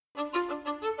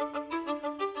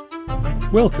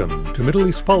Welcome to Middle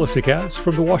East PolicyCast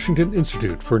from the Washington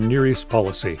Institute for Near East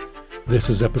Policy. This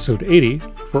is episode 80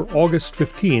 for August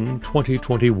 15,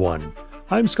 2021.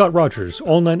 I'm Scott Rogers,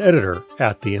 online editor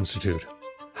at the Institute.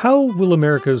 How will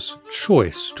America's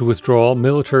choice to withdraw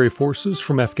military forces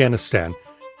from Afghanistan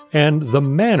and the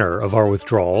manner of our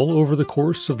withdrawal over the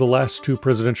course of the last two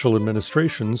presidential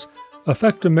administrations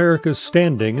affect America's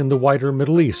standing in the wider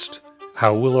Middle East?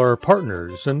 How will our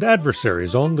partners and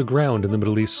adversaries on the ground in the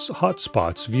Middle East's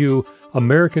hotspots view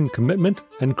American commitment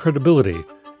and credibility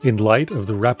in light of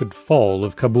the rapid fall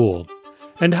of Kabul?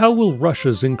 And how will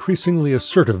Russia's increasingly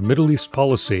assertive Middle East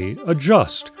policy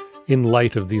adjust in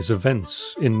light of these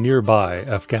events in nearby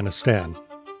Afghanistan?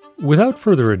 Without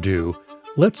further ado,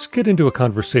 let's get into a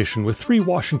conversation with three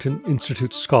Washington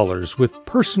Institute scholars with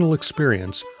personal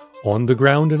experience on the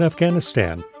ground in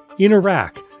Afghanistan, in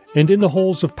Iraq, and in the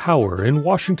halls of power in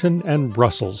Washington and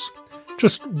Brussels.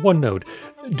 Just one note,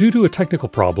 due to a technical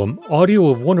problem, audio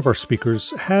of one of our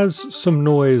speakers has some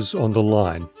noise on the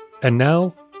line. And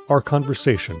now, our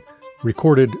conversation,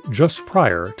 recorded just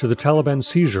prior to the Taliban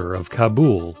seizure of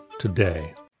Kabul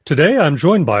today. Today, I'm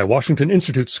joined by Washington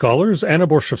Institute scholars Anna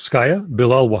Borshovskaya,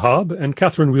 Bilal Wahab, and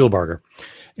Catherine Wheelbarger.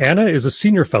 Anna is a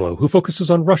senior fellow who focuses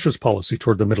on Russia's policy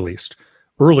toward the Middle East.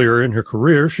 Earlier in her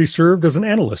career, she served as an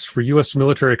analyst for U.S.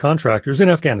 military contractors in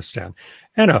Afghanistan.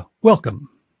 Anna, welcome.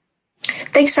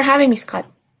 Thanks for having me, Scott.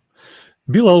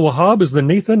 Bilal Wahab is the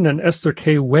Nathan and Esther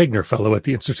K. Wagner Fellow at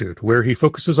the Institute, where he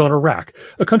focuses on Iraq,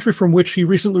 a country from which he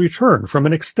recently returned from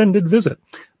an extended visit.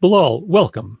 Bilal,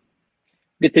 welcome.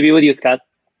 Good to be with you, Scott.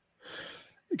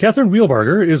 Catherine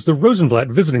Wheelbarger is the Rosenblatt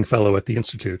Visiting Fellow at the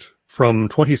Institute. From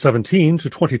 2017 to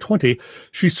 2020,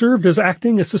 she served as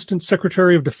Acting Assistant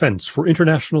Secretary of Defense for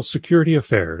International Security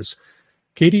Affairs.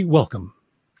 Katie, welcome.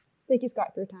 Thank you,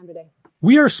 Scott, for your time today.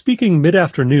 We are speaking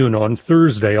mid-afternoon on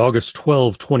Thursday, August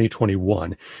 12,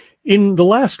 2021. In the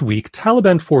last week,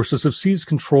 Taliban forces have seized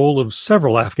control of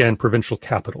several Afghan provincial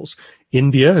capitals.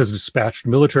 India has dispatched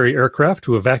military aircraft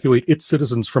to evacuate its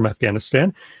citizens from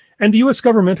Afghanistan, and the U.S.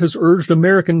 government has urged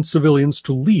American civilians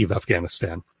to leave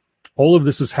Afghanistan. All of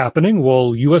this is happening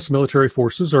while U.S. military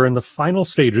forces are in the final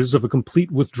stages of a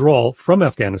complete withdrawal from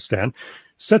Afghanistan,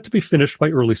 set to be finished by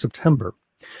early September.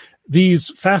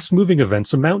 These fast-moving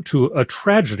events amount to a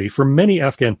tragedy for many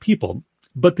Afghan people,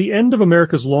 but the end of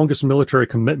America's longest military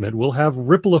commitment will have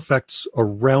ripple effects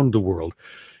around the world,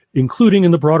 including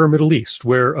in the broader Middle East,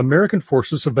 where American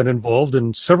forces have been involved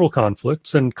in several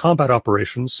conflicts and combat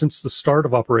operations since the start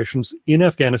of operations in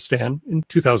Afghanistan in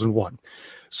 2001.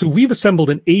 So we've assembled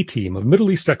an A-team of Middle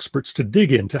East experts to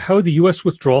dig into how the U.S.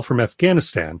 withdrawal from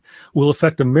Afghanistan will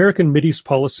affect American Mideast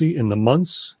policy in the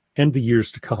months and the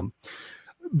years to come.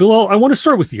 Bilal, I want to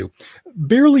start with you.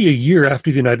 Barely a year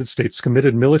after the United States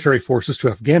committed military forces to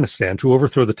Afghanistan to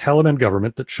overthrow the Taliban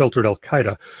government that sheltered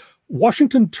al-Qaeda,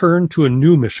 Washington turned to a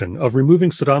new mission of removing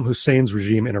Saddam Hussein's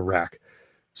regime in Iraq.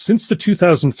 Since the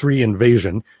 2003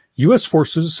 invasion, U.S.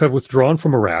 forces have withdrawn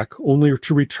from Iraq only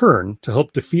to return to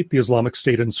help defeat the Islamic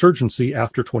State insurgency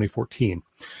after 2014.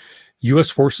 U.S.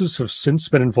 forces have since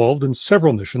been involved in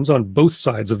several missions on both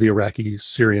sides of the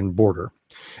Iraqi-Syrian border.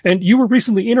 And you were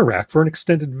recently in Iraq for an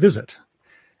extended visit.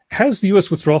 Has the U.S.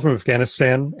 withdrawal from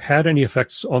Afghanistan had any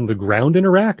effects on the ground in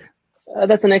Iraq?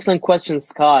 That's an excellent question,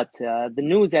 Scott. The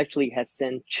news actually has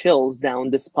sent chills down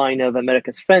the spine of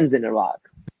America's friends in Iraq,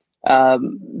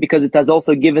 because it has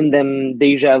also given them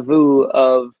deja vu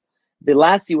of the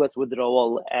last U.S.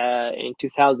 withdrawal in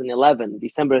 2011,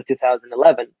 December of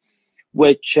 2011,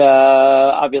 which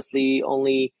obviously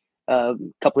only a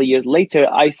couple of years later,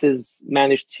 ISIS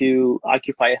managed to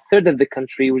occupy a third of the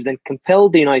country, which then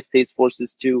compelled the United States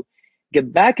forces to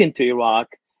get back into Iraq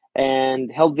and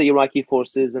help the Iraqi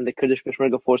forces and the Kurdish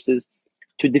Peshmerga forces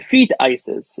to defeat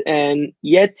ISIS. And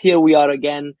yet here we are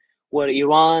again, where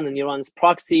Iran and Iran's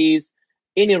proxies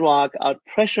in Iraq are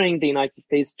pressuring the United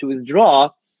States to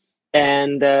withdraw.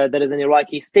 And there is an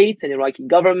Iraqi state, an Iraqi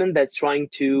government that's trying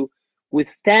to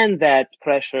withstand that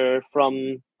pressure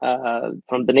from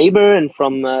the neighbor and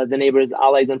from the neighbor's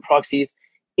allies and proxies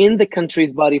in the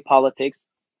country's body politics.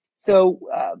 So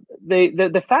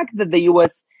the fact that the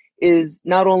U.S. is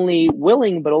not only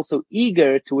willing but also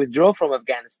eager to withdraw from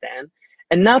Afghanistan,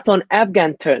 and not on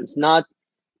Afghan terms, not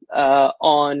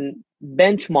on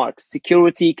benchmarks,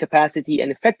 security, capacity,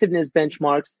 and effectiveness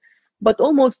benchmarks, but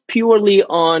almost purely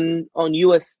on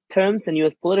U.S. terms and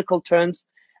U.S. political terms,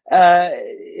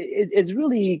 is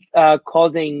really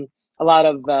causing a lot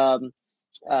of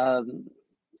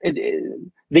the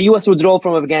U.S. withdrawal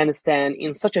from Afghanistan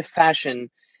in such a fashion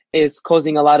is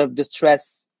causing a lot of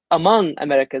distress among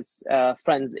America's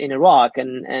friends in Iraq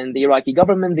and the Iraqi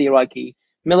government, the Iraqi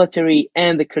military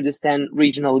and the Kurdistan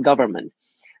regional government.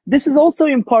 This is also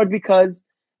in part because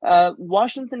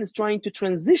Washington is trying to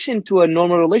transition to a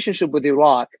normal relationship with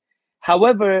Iraq.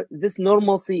 However, this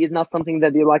normalcy is not something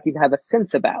that the Iraqis have a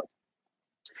sense about.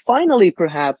 Finally,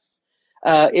 perhaps,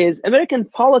 is American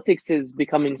politics is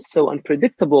becoming so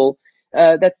unpredictable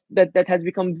that has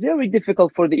become very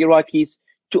difficult for the Iraqis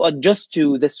to adjust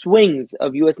to the swings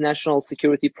of U.S. national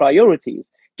security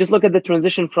priorities. Just look at the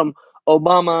transition from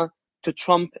Obama to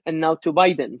Trump and now to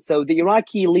Biden. So the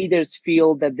Iraqi leaders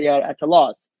feel that they are at a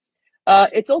loss.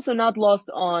 It's also not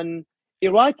lost on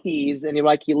Iraqis and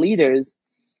Iraqi leaders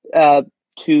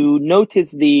to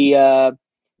notice the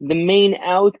main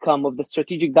outcome of the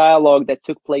strategic dialogue that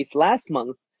took place last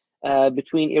month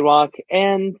between Iraq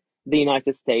and the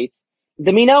United States.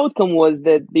 The main outcome was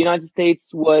that the United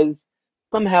States was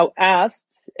somehow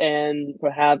asked and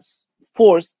perhaps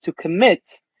forced to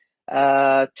commit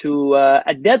to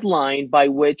a deadline by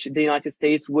which the United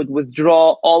States would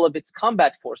withdraw all of its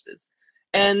combat forces.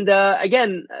 And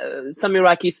again, some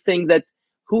Iraqis think that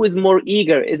who is more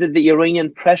eager? Is it the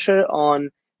Iranian pressure on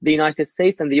the United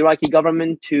States and the Iraqi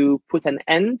government to put an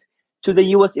end to the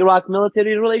U.S.-Iraq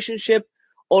military relationship?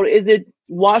 Or is it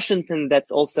Washington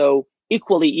that's also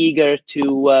equally eager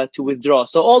to withdraw?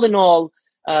 So all in all,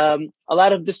 a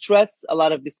lot of distress, a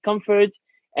lot of discomfort,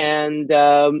 and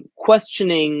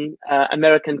questioning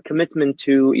American commitment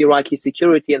to Iraqi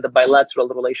security and the bilateral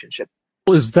relationship.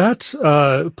 Is that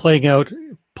playing out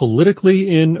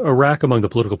politically in Iraq among the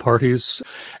political parties,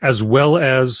 as well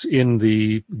as in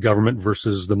the government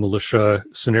versus the militia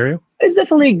scenario? It's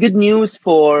definitely good news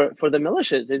for the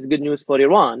militias. It's good news for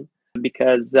Iran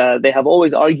because they have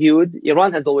always argued,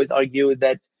 Iran has always argued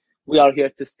that we are here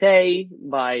to stay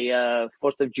by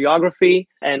force of geography,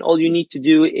 and all you need to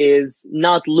do is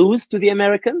not lose to the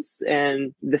Americans,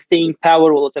 and the staying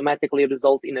power will automatically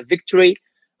result in a victory.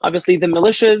 Obviously, the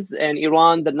militias and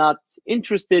Iran, they're not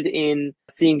interested in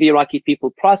seeing the Iraqi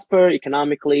people prosper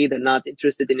economically. They're not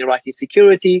interested in Iraqi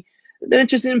security. They're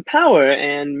interested in power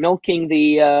and milking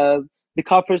the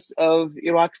coffers of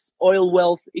Iraq's oil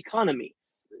wealth economy.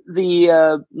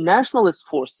 The nationalist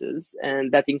forces,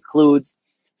 and that includes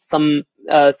some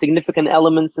significant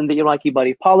elements in the Iraqi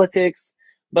body politics,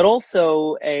 but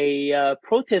also a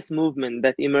protest movement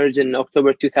that emerged in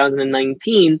October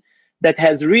 2019 that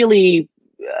has really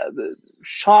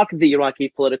shocked the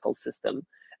Iraqi political system.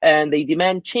 And they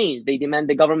demand change. They demand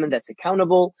the government that's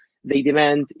accountable. They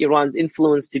demand Iran's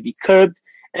influence to be curbed.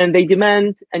 And they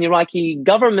demand an Iraqi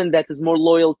government that is more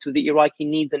loyal to the Iraqi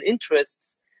needs and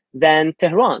interests than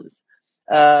Tehran's.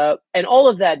 And all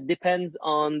of that depends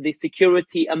on the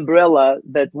security umbrella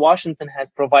that Washington has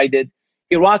provided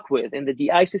Iraq with in the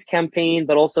de-ISIS campaign,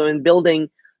 but also in building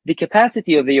the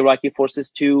capacity of the Iraqi forces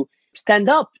to stand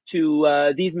up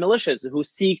to these militias who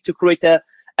seek to create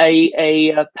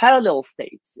a parallel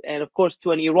state. And of course,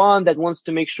 to an Iran that wants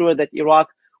to make sure that Iraq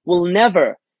will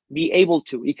never be able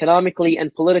to, economically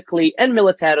and politically and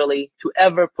militarily, to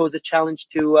ever pose a challenge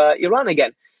to Iran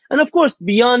again. And of course,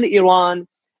 beyond Iran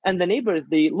and the neighbors,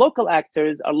 the local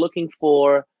actors are looking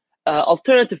for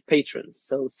alternative patrons.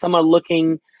 So some are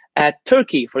looking at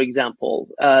Turkey, for example.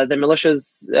 The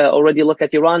militias already look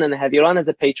at Iran and have Iran as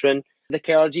a patron. The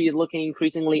KRG is looking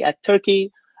increasingly at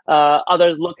Turkey.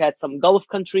 Others look at some Gulf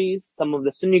countries. Some of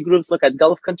the Sunni groups look at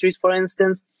Gulf countries, for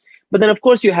instance. But then, of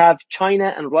course, you have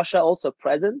China and Russia also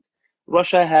present.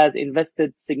 Russia has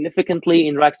invested significantly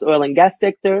in Iraq's oil and gas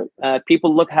sector.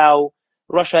 People look how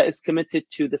Russia is committed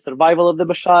to the survival of the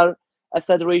Bashar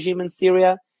Assad regime in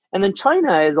Syria. And then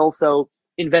China is also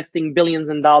investing billions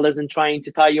in dollars in trying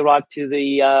to tie Iraq to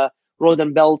the Road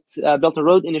and Belt and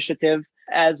Road Initiative,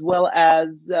 as well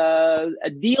as a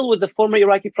deal with the former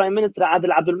Iraqi Prime Minister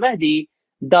Adel Abdul Mahdi,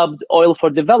 dubbed Oil for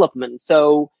Development.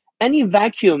 So any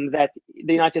vacuum that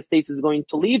the United States is going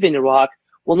to leave in Iraq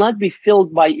will not be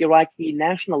filled by Iraqi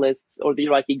nationalists or the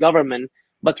Iraqi government,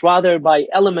 but rather by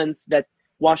elements that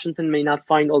Washington may not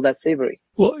find all that savory.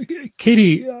 Well,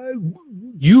 Katie,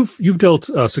 you've dealt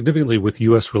significantly with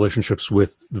U.S. relationships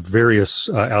with various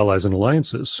allies and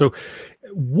alliances. So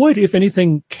what, if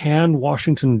anything, can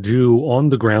Washington do on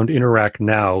the ground in Iraq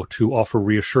now to offer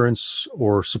reassurance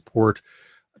or support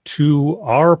to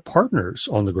our partners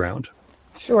on the ground?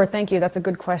 Sure, thank you. That's a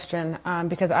good question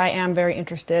because I am very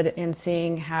interested in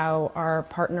seeing how our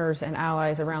partners and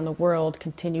allies around the world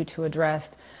continue to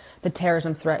address the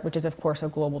terrorism threat, which is, of course, a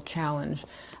global challenge.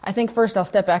 I think first I'll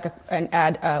step back and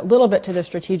add a little bit to the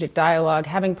strategic dialogue.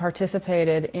 Having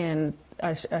participated in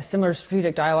a similar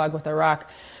strategic dialogue with Iraq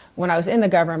when I was in the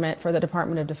government for the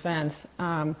Department of Defense,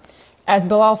 As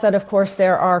Bilal said, of course,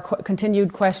 there are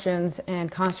continued questions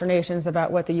and consternations about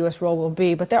what the U.S. role will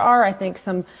be, but there are, I think,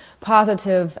 some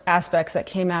positive aspects that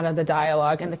came out of the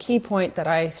dialogue. And the key point that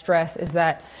I stress is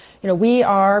that, we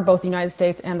are, both the United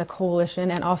States and the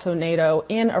coalition and also NATO,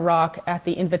 in Iraq at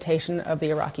the invitation of the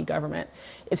Iraqi government.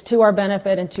 It's to our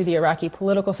benefit and to the Iraqi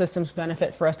political system's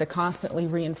benefit for us to constantly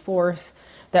reinforce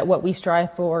that what we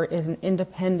strive for is an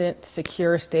independent,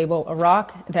 secure, stable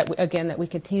Iraq, that we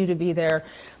continue to be there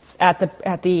at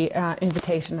the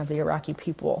invitation of the Iraqi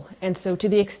people. And so to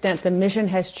the extent the mission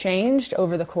has changed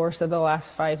over the course of the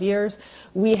last 5 years,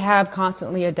 we have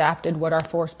constantly adapted what our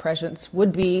force presence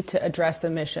would be to address the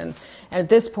mission. And at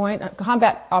this point,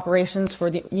 combat operations for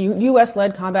the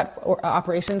U.S.-led combat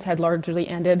operations had largely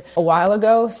ended a while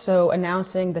ago, so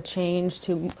announcing the change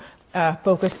to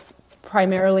focus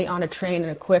primarily on a train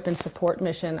and equip and support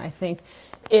mission, I think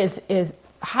is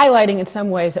highlighting in some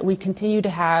ways that we continue to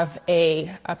have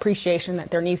a appreciation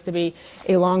that there needs to be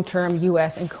a long-term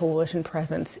U.S. and coalition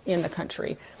presence in the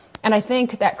country. And I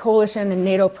think that coalition and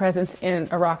NATO presence in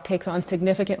Iraq takes on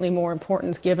significantly more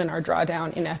importance given our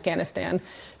drawdown in Afghanistan,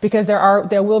 because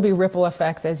there will be ripple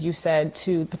effects, as you said,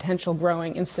 to potential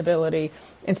growing instability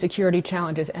and security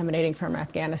challenges emanating from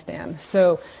Afghanistan.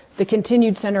 So the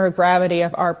continued center of gravity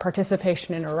of our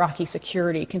participation in Iraqi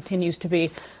security continues to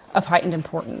be of heightened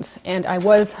importance. And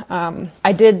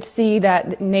I did see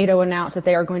that NATO announced that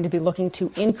they are going to be looking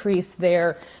to increase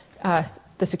the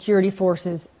security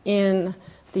forces in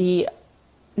the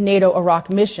NATO Iraq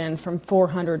mission from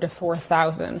 400 to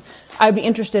 4,000. I'd be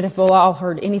interested if Bilal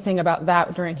heard anything about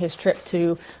that during his trip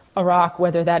to Iraq,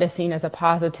 whether that is seen as a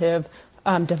positive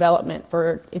development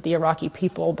for the Iraqi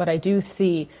people. But I do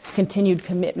see continued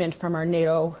commitment from our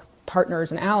NATO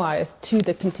partners and allies to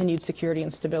the continued security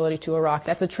and stability to Iraq.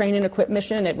 That's a train and equip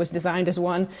mission. It was designed as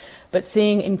one, but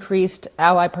seeing increased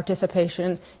ally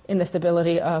participation in the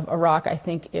stability of Iraq, I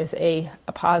think, is a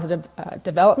positive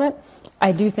development.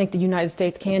 I do think the United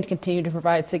States can continue to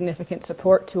provide significant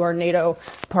support to our NATO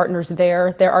partners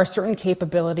there. There are certain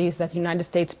capabilities that the United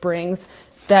States brings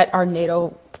that our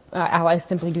NATO allies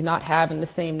simply do not have in the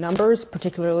same numbers,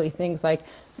 particularly things like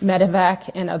medevac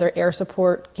and other air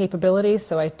support capabilities.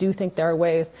 So I do think there are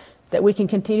ways that we can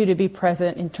continue to be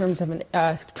present in terms of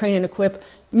a train and equip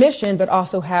mission, but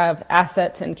also have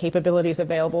assets and capabilities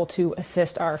available to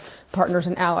assist our partners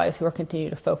and allies who are continuing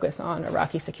to focus on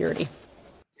Iraqi security.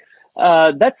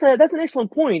 That's an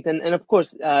excellent point. And of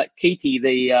course,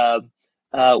 Katie,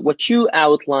 what you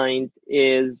outlined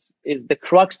is the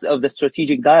crux of the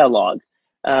strategic dialogue.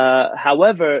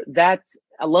 However, that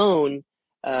alone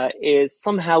is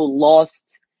somehow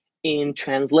lost in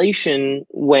translation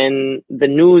when the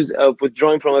news of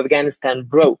withdrawing from Afghanistan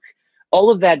broke.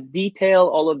 All of that detail,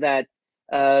 all of that,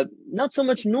 not so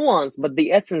much nuance, but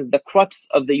the essence, the crux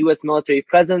of the U.S. military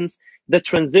presence, the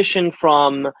transition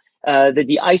from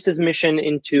the ISIS mission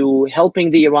into helping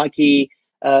the Iraqi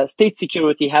state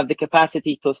security have the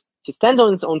capacity to stand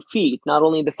on its own feet, not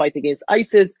only in the fight against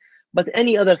ISIS, but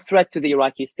any other threat to the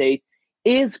Iraqi state,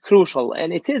 is crucial.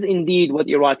 And it is indeed what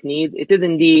Iraq needs. It is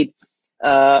indeed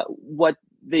what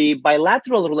the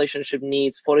bilateral relationship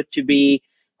needs for it to be,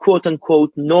 quote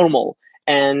unquote, normal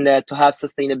and to have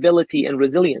sustainability and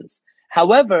resilience.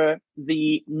 However,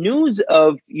 the news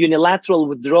of unilateral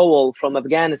withdrawal from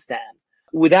Afghanistan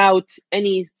without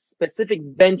any specific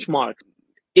benchmark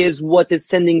is what is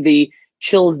sending the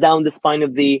chills down the spine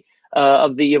of the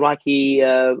Iraqi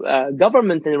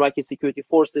government and Iraqi security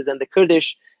forces and the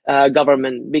Kurdish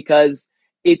government, because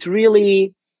it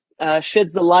really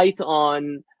sheds a light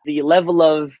on the level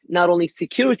of not only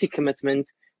security commitment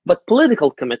but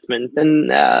political commitment,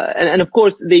 and of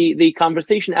course the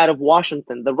conversation out of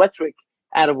Washington, the rhetoric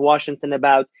out of Washington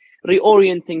about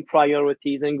reorienting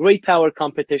priorities and great power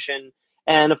competition,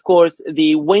 and of course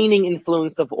the waning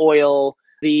influence of oil,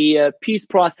 the peace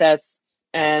process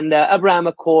and Abraham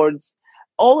Accords.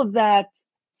 All of that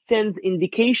sends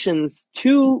indications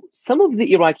to some of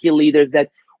the Iraqi leaders that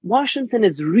Washington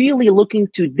is really looking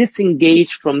to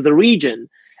disengage from the region.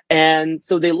 And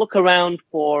so they look around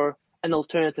for an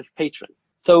alternative patron.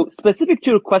 So specific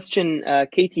to your question,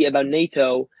 Katie, about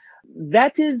NATO,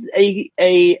 that is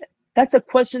that's a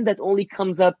question that only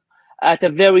comes up at a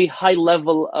very high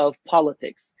level of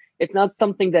politics. It's not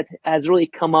something that has really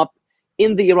come up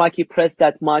in the Iraqi press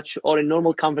that much, or in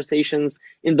normal conversations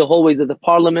in the hallways of the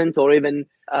parliament, or even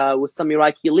with some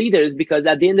Iraqi leaders, because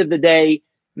at the end of the day,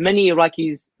 many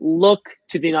Iraqis look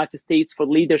to the United States for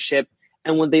leadership.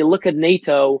 And when they look at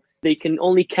NATO, they can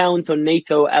only count on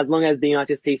NATO as long as the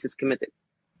United States is committed.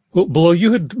 Well, Bilal,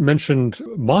 you had mentioned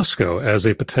Moscow as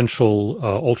a potential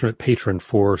alternate patron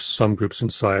for some groups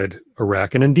inside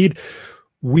Iraq. And indeed,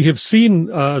 we have seen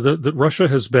that Russia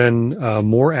has been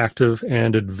more active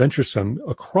and adventuresome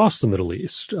across the Middle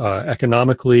East,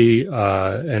 economically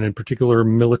and in particular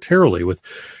militarily,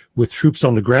 with troops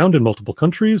on the ground in multiple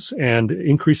countries and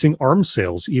increasing arms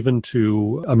sales even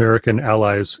to American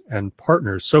allies and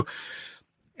partners. So,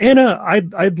 Anna,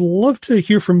 I'd love to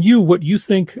hear from you what you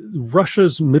think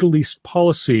Russia's Middle East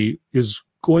policy is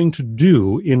going to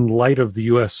do in light of the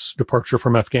U.S. departure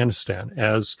from Afghanistan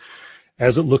as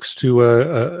it looks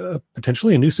to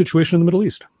potentially a new situation in the Middle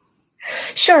East.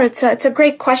 Sure, it's a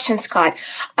great question, Scott.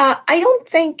 I don't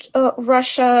think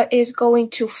Russia is going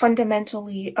to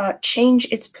fundamentally change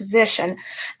its position.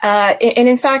 And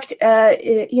in fact,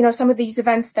 some of these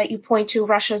events that you point to,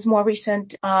 Russia's more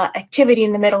recent activity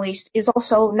in the Middle East, is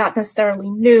also not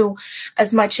necessarily new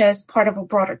as much as part of a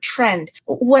broader trend.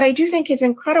 What I do think is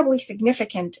incredibly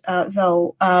significant,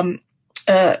 though,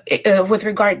 with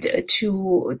regard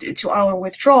to our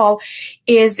withdrawal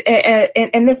is,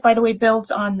 and this, by the way, builds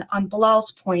on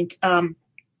Bilal's point that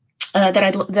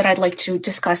I'd like to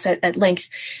discuss at length,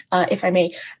 if I may,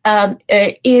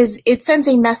 is it sends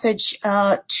a message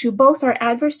to both our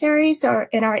adversaries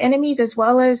and our enemies as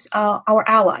well as our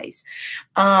allies,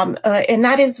 and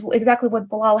that is exactly what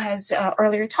Bilal has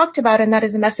earlier talked about, and that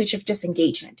is a message of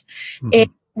disengagement,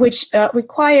 which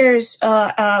requires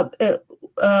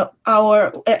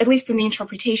at least in the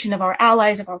interpretation of our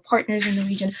allies, of our partners in the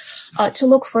region, to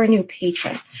look for a new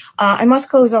patron. And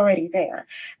Moscow is already there.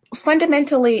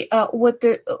 Fundamentally, what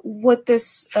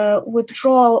this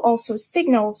withdrawal also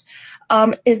signals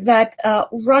is that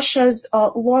Russia's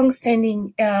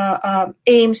longstanding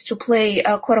aims to play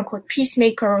a quote-unquote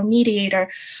peacemaker or mediator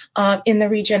in the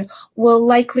region will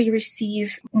likely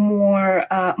receive more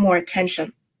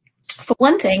attention. For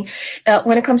one thing,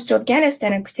 when it comes to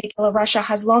Afghanistan in particular, Russia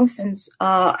has long since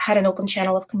had an open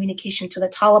channel of communication to the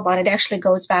Taliban. It actually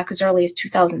goes back as early as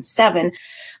 2007.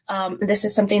 This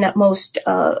is something that most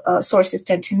sources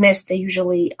tend to miss. They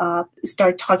usually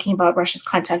start talking about Russia's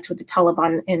contact with the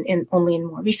Taliban only in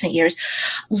more recent years.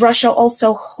 Russia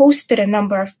also hosted a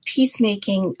number of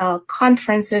peacemaking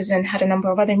conferences and had a number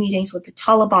of other meetings with the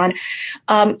Taliban.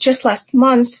 Just last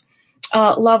month,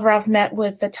 Lavrov met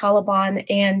with the Taliban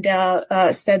and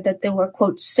said that they were,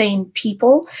 quote, sane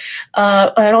people,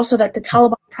 and also that the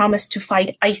Taliban promised to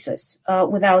fight ISIS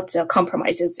without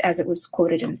compromises, as it was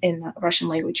quoted in the Russian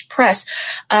language press.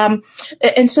 And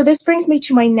so this brings me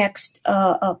to my next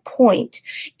point,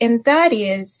 and that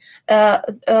is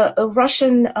a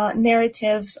Russian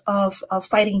narrative of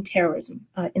fighting terrorism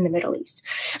in the Middle East.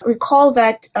 Recall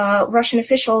that Russian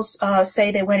officials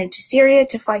say they went into Syria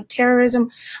to fight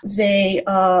terrorism. They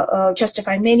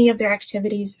justify many of their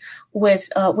activities with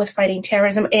fighting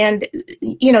terrorism. And,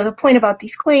 the point about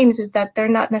these claims is that they're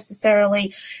not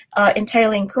necessarily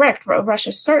entirely incorrect.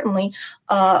 Russia certainly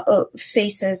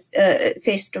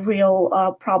faced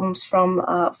real problems from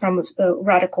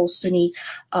radical Sunni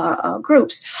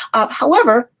groups.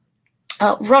 However,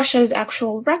 Russia's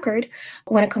actual record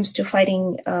when it comes to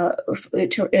fighting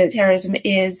terrorism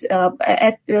is,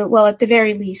 at the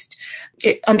very least,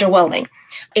 underwhelming.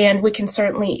 And we can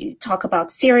certainly talk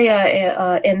about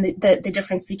Syria and the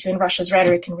difference between Russia's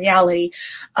rhetoric and reality,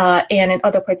 and in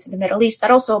other parts of the Middle East.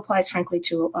 That also applies, frankly,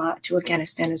 to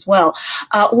Afghanistan as well.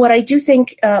 What I do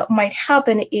think might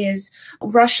happen is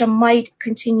Russia might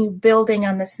continue building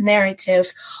on this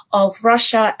narrative of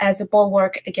Russia as a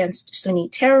bulwark against Sunni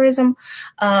terrorism.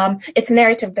 It's a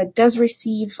narrative that does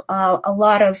receive a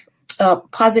lot of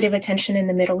positive attention in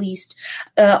the Middle East.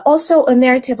 Also a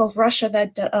narrative of Russia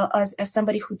that as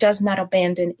somebody who does not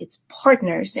abandon its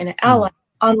partners and allies,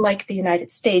 unlike the United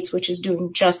States, which is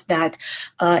doing just that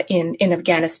in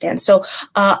Afghanistan. So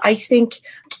I think,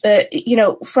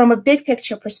 from a big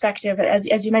picture perspective,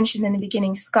 as you mentioned in the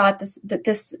beginning, Scott,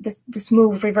 this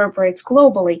move reverberates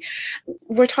globally.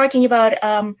 We're talking about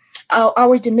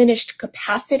our diminished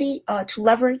capacity to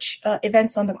leverage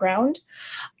events on the ground.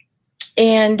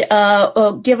 And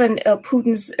given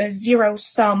Putin's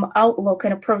zero-sum outlook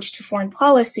and approach to foreign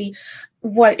policy,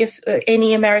 what if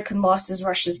any American loss is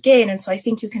Russia's gain? And so I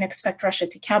think you can expect Russia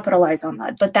to capitalize on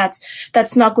that. But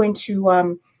that's not going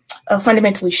to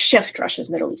fundamentally shift Russia's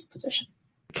Middle East position.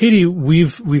 Katie,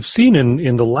 we've seen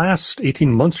in the last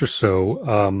 18 months or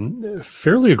so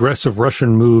fairly aggressive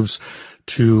Russian moves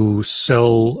to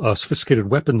sell sophisticated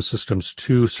weapons systems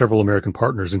to several American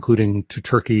partners, including to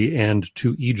Turkey and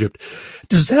to Egypt.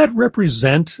 Does that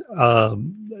represent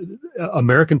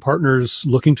American partners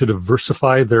looking to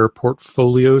diversify their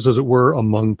portfolios, as it were,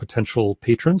 among potential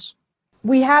patrons?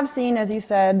 We have seen, as you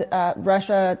said,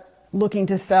 Russia looking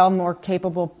to sell more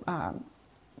capable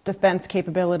defense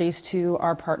capabilities to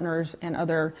our partners and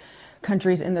other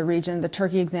countries in the region. The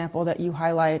Turkey example that you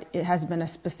highlight, it has been a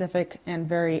specific and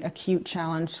very acute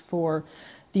challenge for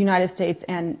the United States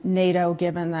and NATO,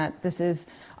 given that this is,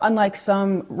 unlike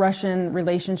some Russian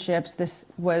relationships, this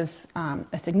was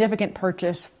a significant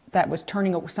purchase that was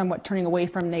somewhat turning away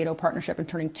from NATO partnership and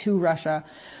turning to Russia,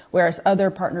 whereas other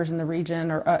partners in the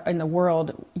region or in the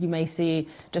world, you may see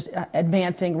just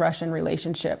advancing Russian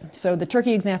relationship. So the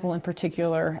Turkey example in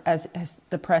particular, as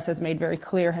the press has made very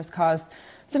clear, has caused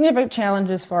significant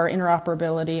challenges for our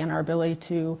interoperability and our ability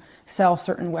to sell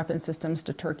certain weapon systems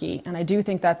to Turkey. And I do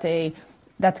think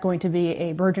that's going to be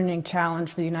a burgeoning challenge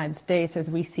for the United States as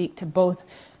we seek to both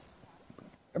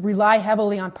rely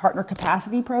heavily on partner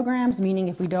capacity programs, meaning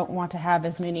if we don't want to have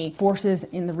as many forces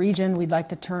in the region, we'd like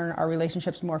to turn our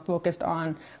relationships more focused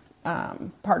on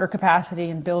partner capacity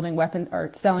and building weapons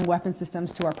or selling weapon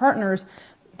systems to our partners.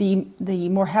 The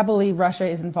more heavily Russia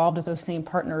is involved with those same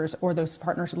partners, or those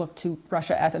partners look to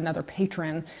Russia as another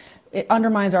patron, it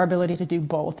undermines our ability to do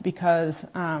both because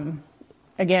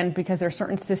because there are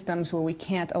certain systems where we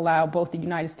can't allow both the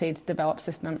United States developed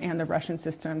system and the Russian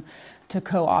system to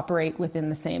cooperate in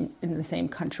the same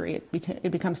country. It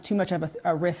becomes too much of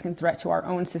a risk and threat to our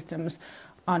own systems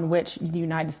on which the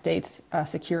United States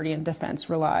security and defense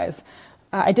relies.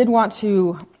 I did want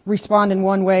to respond in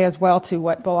one way as well to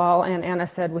what Bilal and Anna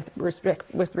said with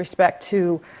respect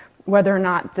to whether or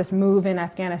not this move in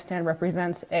Afghanistan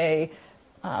represents a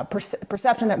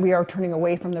perception that we are turning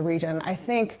away from the region. I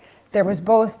think there was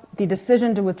both the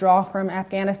decision to withdraw from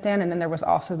Afghanistan, and then there was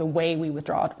also the way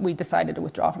we decided to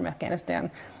withdraw from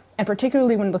Afghanistan. And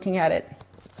particularly when looking at it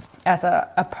as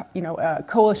a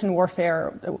coalition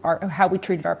warfare, how we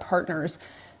treated our partners,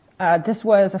 this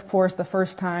was, of course, the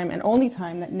first time and only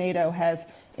time that NATO has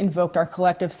invoked our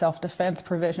collective self-defense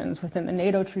provisions within the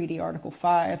NATO Treaty, Article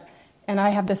 5. And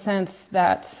I have the sense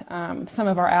that some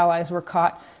of our allies were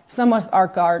caught somewhat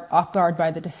off guard by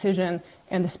the decision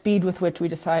and the speed with which we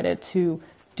decided to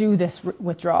do this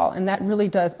withdrawal. And that really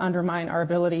does undermine our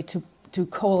ability to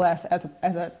coalesce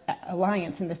as an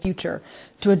alliance in the future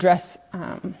to address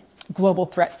global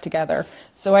threats together.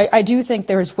 So I do think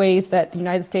there's ways that the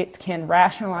United States can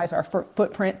rationalize our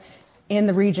footprint in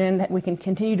the region, that we can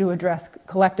continue to address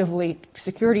collectively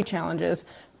security challenges.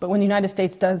 But when the United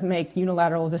States does make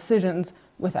unilateral decisions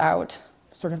without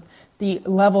sort of the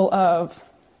level of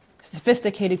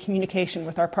sophisticated communication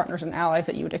with our partners and allies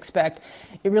that you would expect,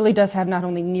 it really does have not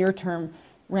only near-term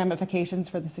ramifications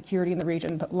for the security in the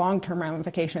region, but long-term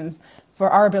ramifications for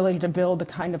our ability to build the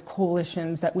kind of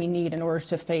coalitions that we need in order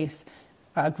to face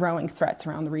growing threats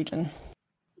around the region.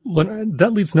 Well,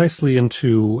 that leads nicely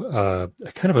into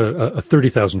kind of a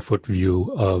 30,000-foot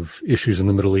view of issues in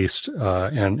the Middle East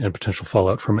and potential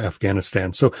fallout from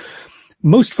Afghanistan. So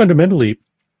most fundamentally,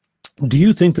 do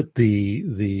you think that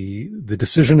the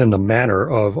decision and the manner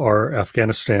of our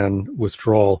Afghanistan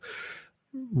withdrawal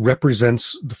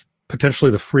represents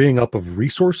potentially the freeing up of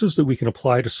resources that we can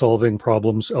apply to solving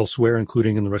problems elsewhere,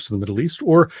 including in the rest of the Middle East?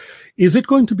 Or is it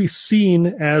going to be seen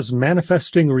as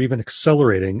manifesting or even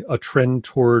accelerating a trend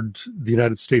toward the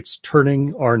United States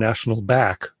turning our national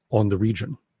back on the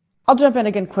region? I'll jump in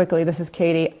again quickly. This is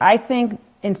Katie. I think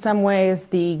in some ways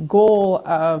the goal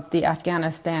of the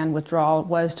Afghanistan withdrawal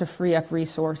was to free up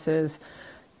resources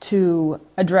to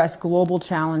address global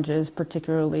challenges,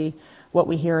 particularly what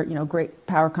we hear, great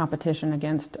power competition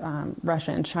against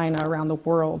Russia and China around the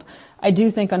world. I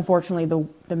do think, unfortunately,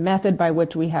 the method by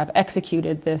which we have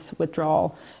executed this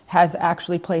withdrawal has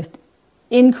actually placed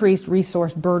increased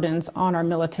resource burdens on our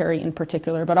military in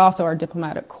particular, but also our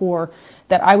diplomatic corps,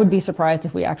 that I would be surprised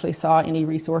if we actually saw any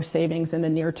resource savings in the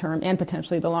near term and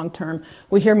potentially the long term.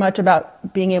 We hear much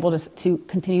about being able to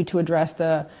continue to address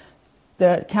the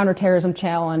counterterrorism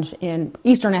challenge in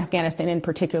eastern Afghanistan in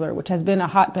particular, which has been a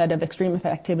hotbed of extremist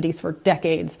activities for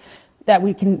decades, that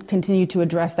we can continue to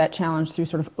address that challenge through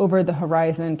sort of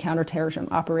over-the-horizon counterterrorism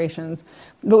operations.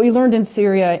 But we learned in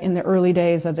Syria in the early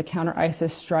days of the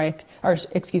counter-ISIS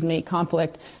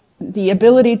conflict, the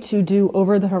ability to do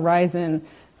over-the-horizon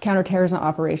counterterrorism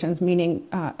operations, meaning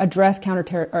address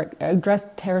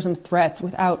terrorism threats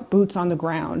without boots on the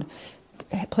ground,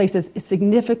 places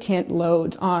significant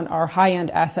loads on our high-end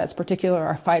assets, particularly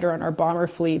our fighter and our bomber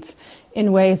fleets,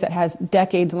 in ways that has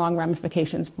decades-long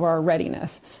ramifications for our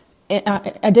readiness.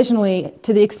 Additionally,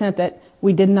 to the extent that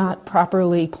we did not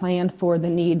properly plan for the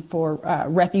need for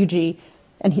refugee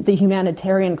and the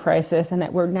humanitarian crisis, and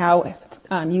that we're now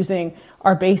using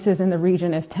our bases in the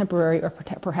region as temporary or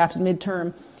perhaps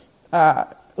midterm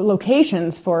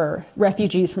locations for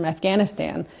refugees from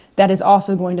Afghanistan, that is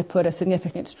also going to put a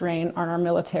significant strain on our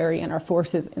military and our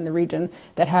forces in the region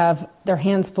that have their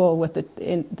hands full with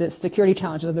the security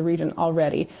challenges of the region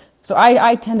already. So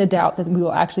I tend to doubt that we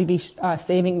will actually be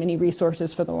saving many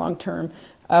resources for the long term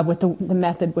with the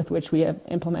method with which we have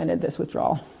implemented this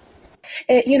withdrawal.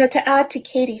 To add to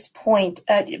Katie's point,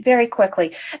 very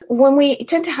quickly, when we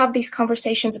tend to have these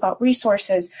conversations about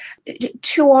resources,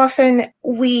 too often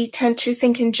we tend to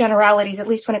think in generalities, at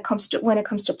least when it comes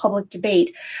to public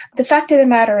debate. The fact of the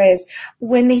matter is,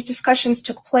 when these discussions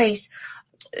took place,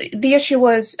 the issue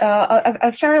was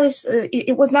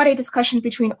it was not a discussion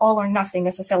between all or nothing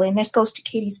necessarily, and this goes to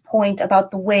Katie's point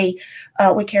about the way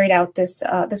we carried out this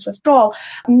withdrawal.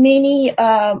 Many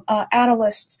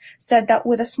analysts said that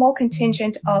with a small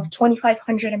contingent of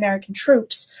 2,500 American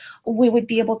troops, we would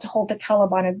be able to hold the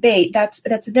Taliban at bay.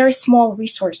 That's a very small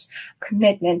resource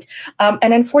commitment,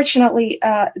 and unfortunately,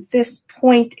 this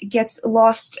point gets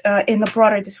lost in the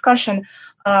broader discussion.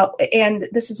 And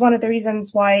this is one of the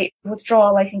reasons why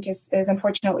withdrawal, I think, is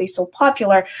unfortunately so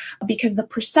popular, because the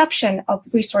perception of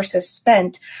resources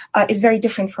spent is very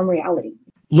different from reality.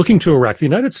 Looking to Iraq, the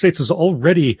United States has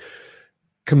already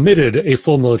committed a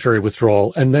full military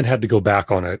withdrawal and then had to go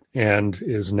back on it, and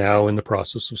is now in the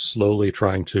process of slowly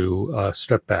trying to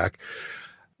step back.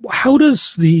 How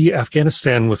does the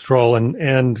Afghanistan withdrawal,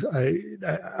 and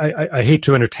I hate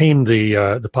to entertain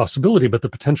the possibility, but the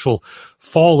potential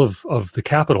fall of the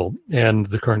capital and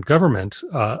the current government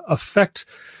affect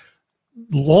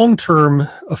long-term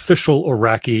official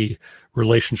Iraqi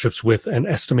relationships with an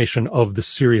estimation of the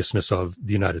seriousness of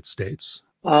the United States?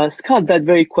 Scott, that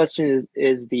very question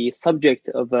is the subject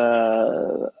of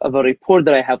a report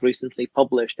that I have recently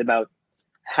published about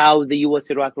how the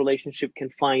U.S.-Iraq relationship can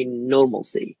find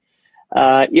normalcy.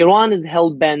 Iran is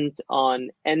hell-bent on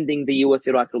ending the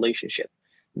U.S.-Iraq relationship.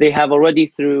 They have already,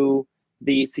 through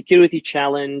the security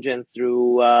challenge and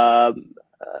through a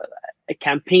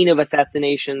campaign of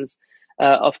assassinations,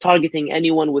 of targeting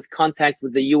anyone with contact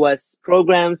with the U.S.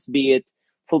 programs, be it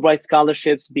Fulbright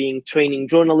scholarships, being training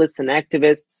journalists and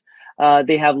activists,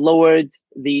 they have lowered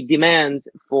the demand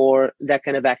for that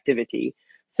kind of activity.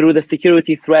 Through the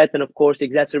security threat, and of course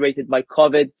exacerbated by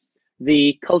COVID,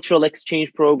 the cultural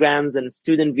exchange programs and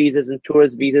student visas and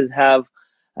tourist visas have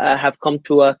come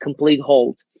to a complete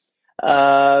halt.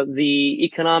 The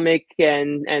economic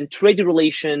and trade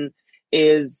relation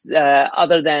is,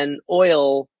 other than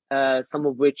oil, some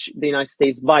of which the United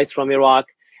States buys from Iraq,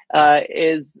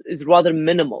 is rather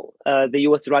minimal. The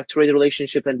U.S.-Iraq trade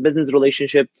relationship and business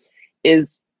relationship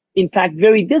is, in fact,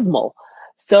 very dismal.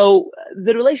 So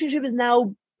the relationship is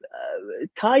now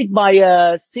tied by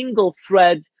a single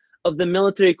thread of the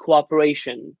military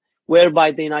cooperation,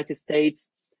 whereby the United States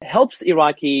helps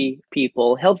Iraqi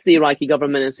people, helps the Iraqi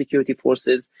government and security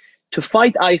forces to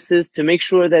fight ISIS, to make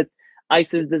sure that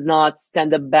ISIS does not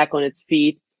stand up back on its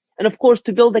feet, and of course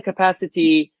to build the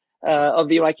capacity of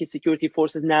the Iraqi security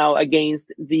forces now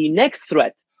against the next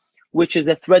threat, which is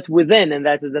a threat within, and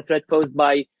that is the threat posed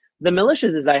by the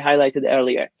militias, as I highlighted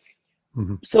earlier.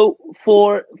 Mm-hmm. So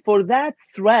for that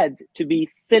thread to be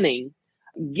thinning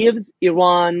gives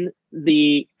Iran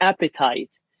the appetite,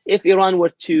 if Iran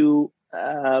were to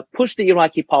push the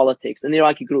Iraqi politics and the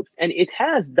Iraqi groups, and it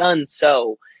has done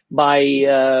so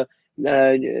by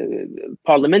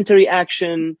parliamentary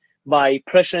action, by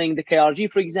pressuring the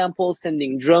KRG, for example,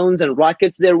 sending drones and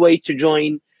rockets their way to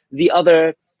join the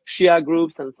other Shia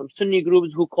groups and some Sunni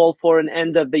groups who call for an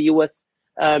end of the U.S.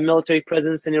 Military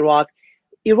presence in Iraq.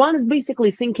 Iran is basically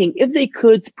thinking if they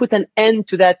could put an end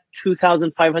to that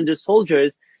 2,500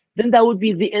 soldiers, then that would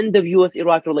be the end of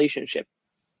U.S.-Iraq relationship.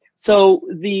 So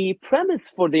the premise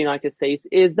for the United States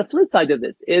is the flip side of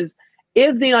this, is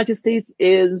if the United States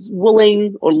is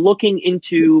willing or looking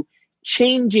into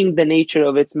changing the nature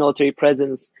of its military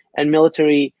presence and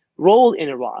military role in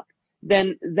Iraq,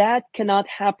 then that cannot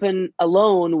happen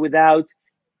alone without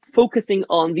focusing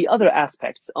on the other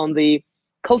aspects, on the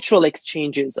cultural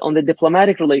exchanges, on the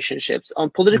diplomatic relationships, on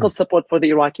political support for the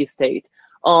Iraqi state,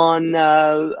 on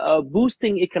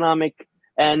boosting economic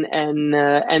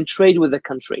and trade with the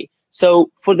country. So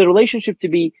for the relationship to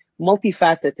be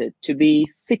multifaceted, to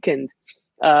be thickened,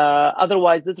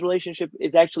 otherwise this relationship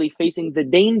is actually facing the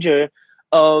danger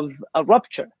of a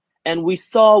rupture. And we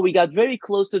got very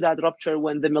close to that rupture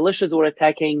when the militias were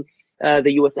attacking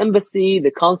the U.S. embassy,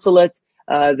 the consulate,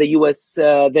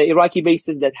 the Iraqi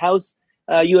bases that house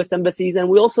U.S. embassies. And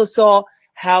we also saw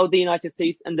how the United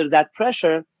States, under that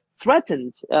pressure,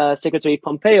 threatened, Secretary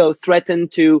Pompeo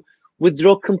threatened to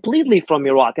withdraw completely from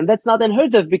Iraq. And that's not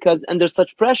unheard of, because under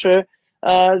such pressure,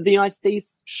 the United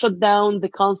States shut down the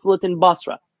consulate in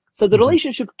Basra. So the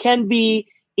relationship can be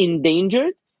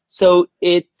endangered. So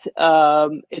it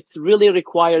really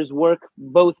requires work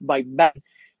both by Biden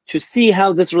to see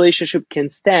how this relationship can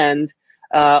stand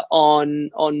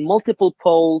on multiple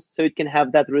poles, so it can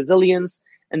have that resilience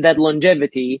and that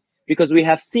longevity. Because we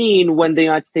have seen when the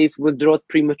United States withdraws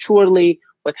prematurely,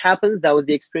 what happens. That was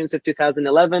the experience of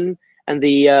 2011 and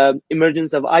the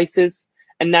emergence of ISIS.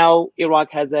 And now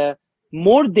Iraq has a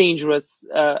more dangerous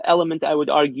element, I would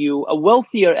argue, a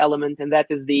wealthier element, and that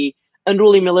is the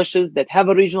unruly militias that have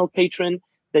a regional patron,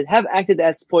 that have acted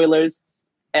as spoilers.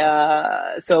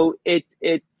 So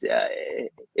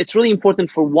it's really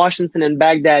important for Washington and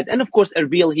Baghdad, and of course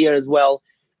Erbil here as well,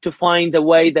 to find a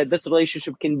way that this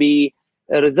relationship can be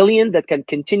resilient, that can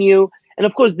continue. And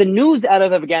of course, the news out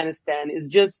of Afghanistan is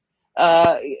just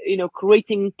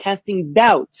casting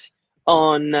doubt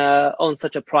on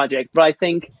such a project. But I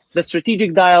think the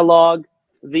strategic dialogue,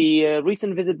 the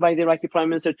recent visit by the Iraqi Prime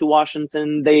Minister to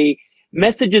Washington, the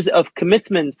messages of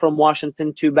commitment from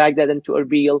Washington to Baghdad and to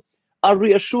Erbil are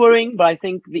reassuring. But I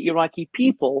think the Iraqi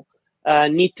people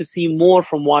need to see more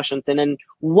from Washington. And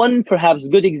one perhaps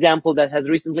good example that has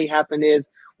recently happened is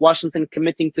Washington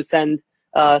committing to send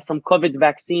some COVID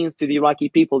vaccines to the Iraqi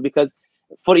people, because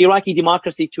for Iraqi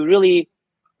democracy to really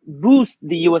boost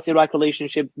the U.S.-Iraq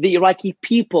relationship, the Iraqi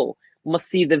people must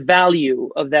see the value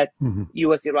of that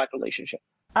U.S.-Iraq relationship.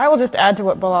 I will just add to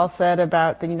what Bilal said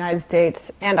about the United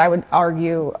States, and I would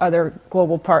argue other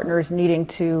global partners needing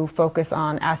to focus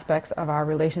on aspects of our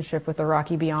relationship with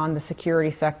Iraqi beyond the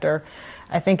security sector.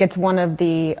 I think it's one of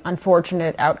the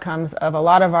unfortunate outcomes of a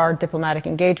lot of our diplomatic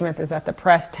engagements is that the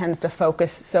press tends to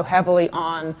focus so heavily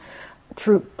on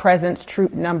troop presence,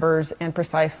 troop numbers, and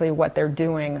precisely what they're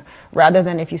doing, rather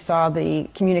than, if you saw the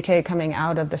communique coming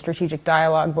out of the strategic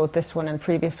dialogue, both this one and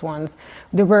previous ones,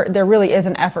 there really is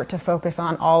an effort to focus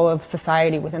on all of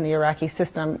society within the Iraqi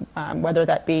system, whether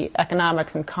that be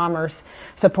economics and commerce,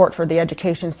 support for the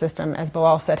education system, as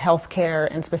Bilal said, healthcare,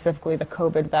 and specifically the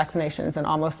COVID vaccinations and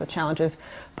almost the challenges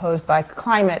posed by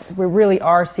climate. We really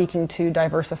are seeking to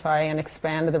diversify and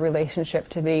expand the relationship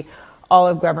to be all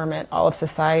of government, all of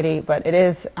society, but it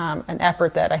is an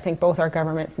effort that I think both our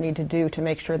governments need to do to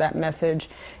make sure that message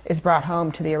is brought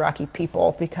home to the Iraqi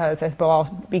people, because as Bilal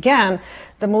began,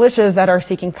 the militias that are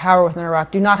seeking power within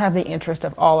Iraq do not have the interest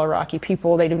of all Iraqi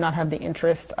people. They do not have the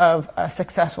interest of a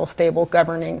successful, stable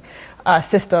governing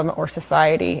system or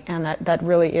society, and that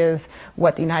really is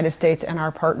what the United States and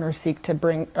our partners seek to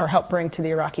bring or help bring to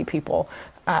the Iraqi people.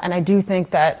 And I do think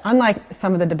that, unlike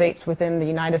some of the debates within the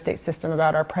United States system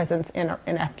about our presence in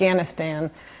Afghanistan,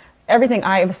 everything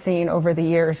I have seen over the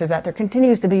years is that there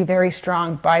continues to be very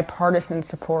strong bipartisan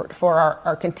support for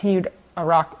our continued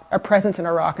our presence in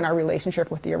Iraq and our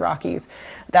relationship with the Iraqis.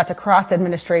 That's across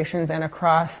administrations and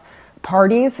across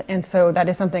parties, and so that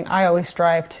is something I always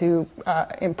strive to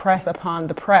impress upon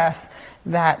the press,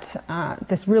 that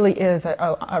this really is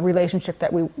a relationship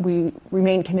that we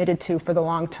remain committed to for the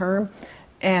long term,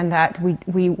 and that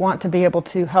we want to be able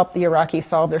to help the Iraqis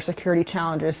solve their security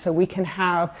challenges so we can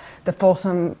have the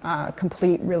fulsome,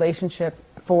 complete relationship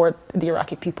for the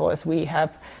Iraqi people, as we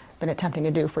have been attempting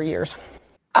to do for years.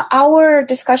 Our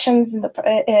discussions, in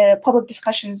the public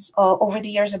discussions over the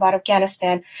years about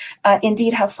Afghanistan,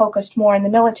 indeed have focused more on the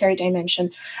military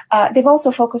dimension. They've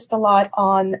also focused a lot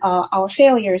on our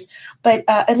failures, but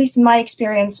at least in my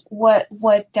experience, what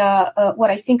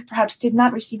I think perhaps did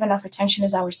not receive enough attention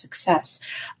is our success,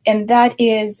 and that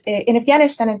is in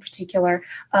Afghanistan in particular,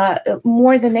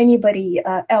 more than anybody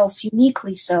else,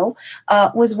 uniquely so,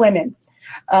 was women,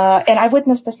 and I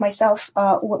witnessed this myself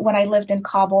when I lived in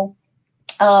Kabul.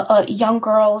 Young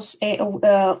girls,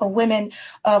 women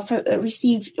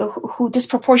who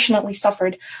disproportionately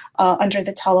suffered under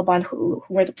the Taliban, who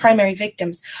were the primary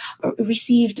victims,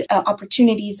 received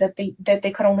opportunities that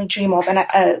they could only dream of, and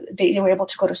they were able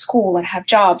to go to school and have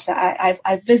jobs.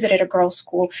 I visited a girls'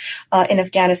 school in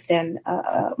Afghanistan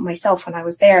myself when I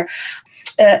was there.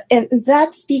 And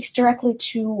that speaks directly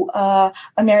to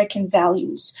American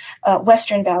values,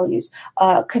 Western values,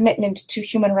 commitment to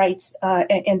human rights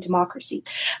and democracy.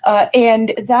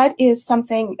 And that is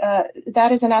something,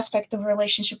 that is an aspect of a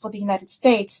relationship with the United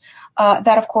States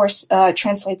that, of course,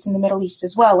 translates in the Middle East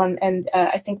as well. And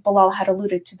I think Bilal had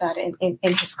alluded to that in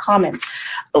his comments.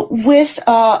 With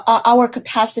our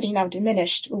capacity now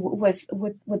diminished with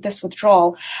this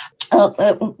withdrawal,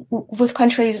 with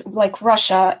countries like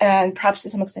Russia and perhaps to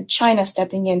some extent China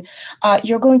stepping in,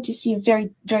 you're going to see very,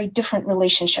 very different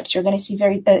relationships. You're going to see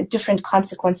very different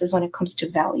consequences when it comes to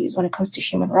values, when it comes to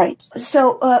human rights. So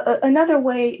So another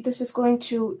way this is going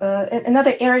to,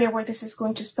 another area where this is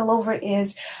going to spill over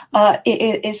is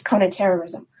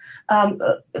counterterrorism.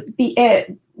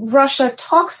 Russia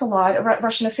talks a lot,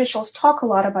 Russian officials talk a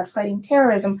lot about fighting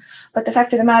terrorism, but the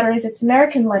fact of the matter is it's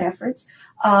American-led efforts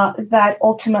that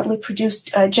ultimately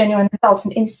produced genuine results.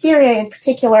 And in Syria in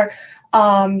particular,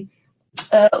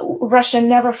 Russia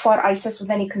never fought ISIS with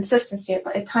any consistency.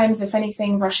 At times, if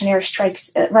anything, Russian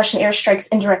airstrikes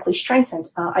indirectly strengthened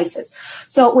ISIS.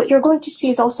 So what you're going to see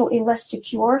is also a less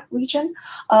secure region,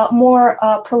 more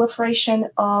proliferation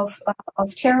of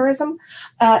terrorism,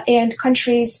 and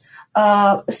countries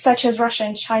such as Russia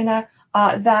and China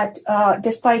that,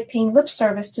 despite paying lip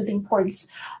service to the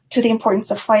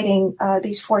importance of fighting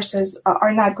these forces,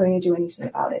 are not going to do anything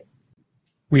about it.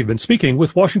 We've been speaking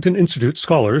with Washington Institute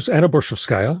scholars Anna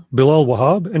Borshevskaya, Bilal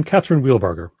Wahab, and Catherine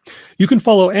Wheelbarger. You can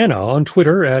follow Anna on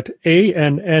Twitter at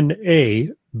ANNABORSH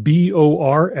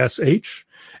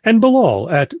and Bilal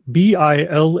at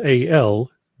BILALWAHAB.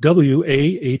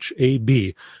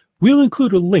 We'll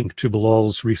include a link to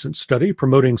Bilal's recent study,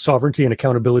 Promoting Sovereignty and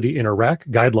Accountability in Iraq,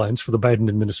 Guidelines for the Biden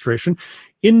Administration,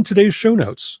 in today's show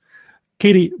notes.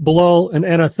 Katie, Bilal, and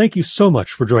Anna, thank you so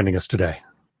much for joining us today.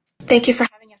 Thank you for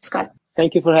having us, Scott.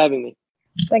 Thank you for having me.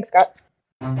 Thanks, Scott.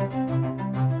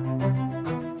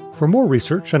 For more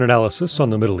research and analysis on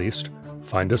the Middle East,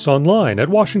 find us online at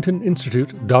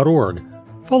washingtoninstitute.org.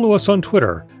 Follow us on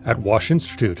Twitter at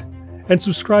WashInstitute, and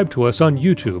subscribe to us on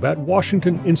YouTube at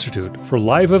Washington Institute for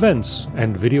live events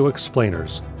and video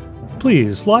explainers.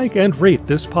 Please like and rate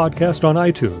this podcast on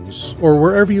iTunes or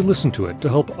wherever you listen to it to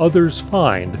help others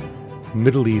find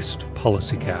Middle East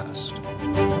PolicyCast.